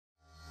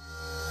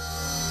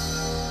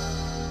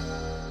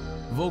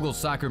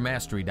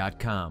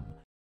VogelSoccerMastery.com.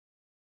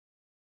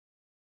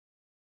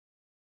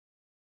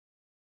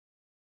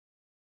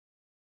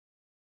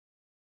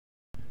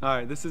 All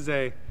right, this is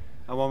a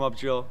warm-up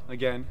drill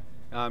again.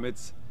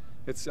 It's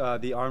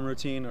the arm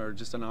routine, or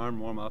just an arm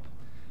warm-up.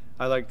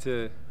 I like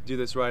to do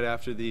this right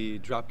after the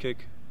drop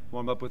kick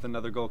warm-up with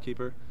another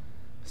goalkeeper.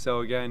 So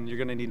again, you're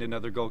going to need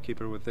another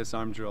goalkeeper with this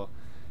arm drill.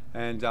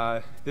 And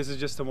this is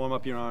just to warm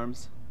up your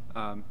arms,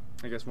 I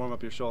guess warm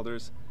up your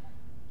shoulders,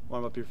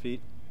 warm up your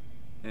feet.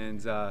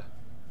 And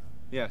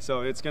yeah,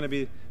 so it's going to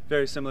be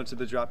very similar to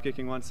the drop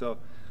kicking one. So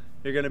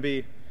you're going to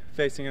be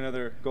facing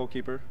another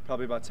goalkeeper,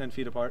 probably about 10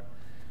 feet apart.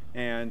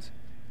 And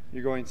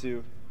you're going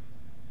to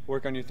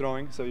work on your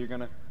throwing. So you're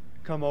going to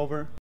come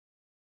over,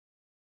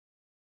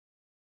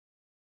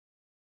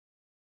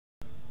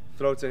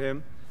 throw to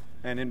him,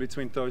 and in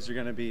between throws you're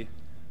going to be,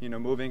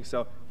 moving.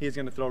 So he's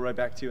going to throw right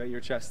back to you at your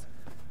chest.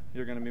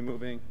 You're going to be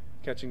moving,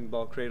 catching the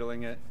ball,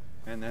 cradling it,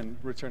 and then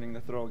returning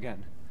the throw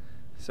again.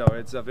 So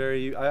it's a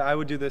very, I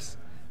would do this,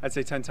 I'd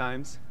say 10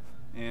 times,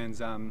 and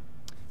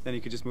then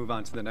you could just move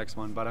on to the next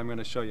one. But I'm going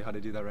to show you how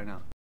to do that right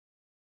now.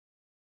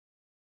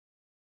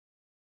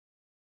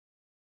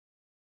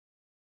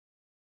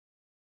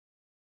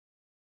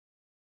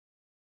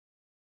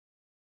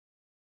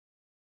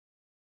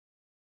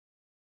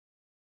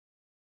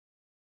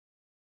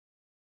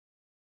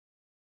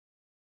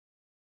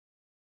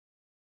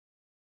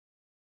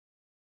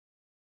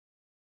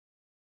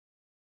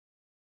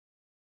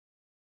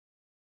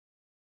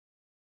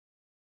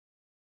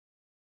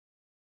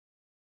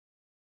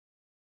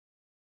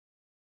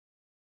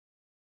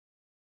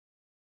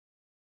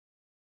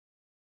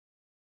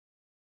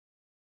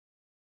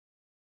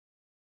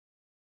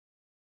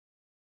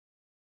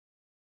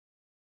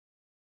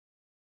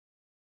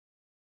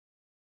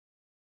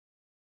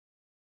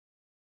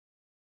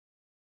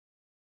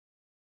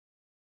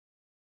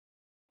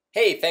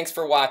 Hey, thanks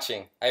for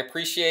watching. I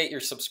appreciate your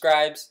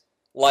subscribes,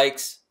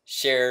 likes,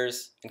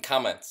 shares, and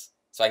comments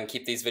so I can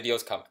keep these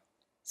videos coming.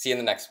 See you in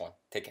the next one.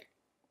 Take care.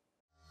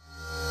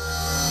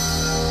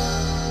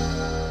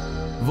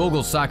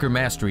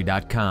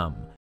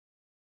 VogelSoccerMastery.com.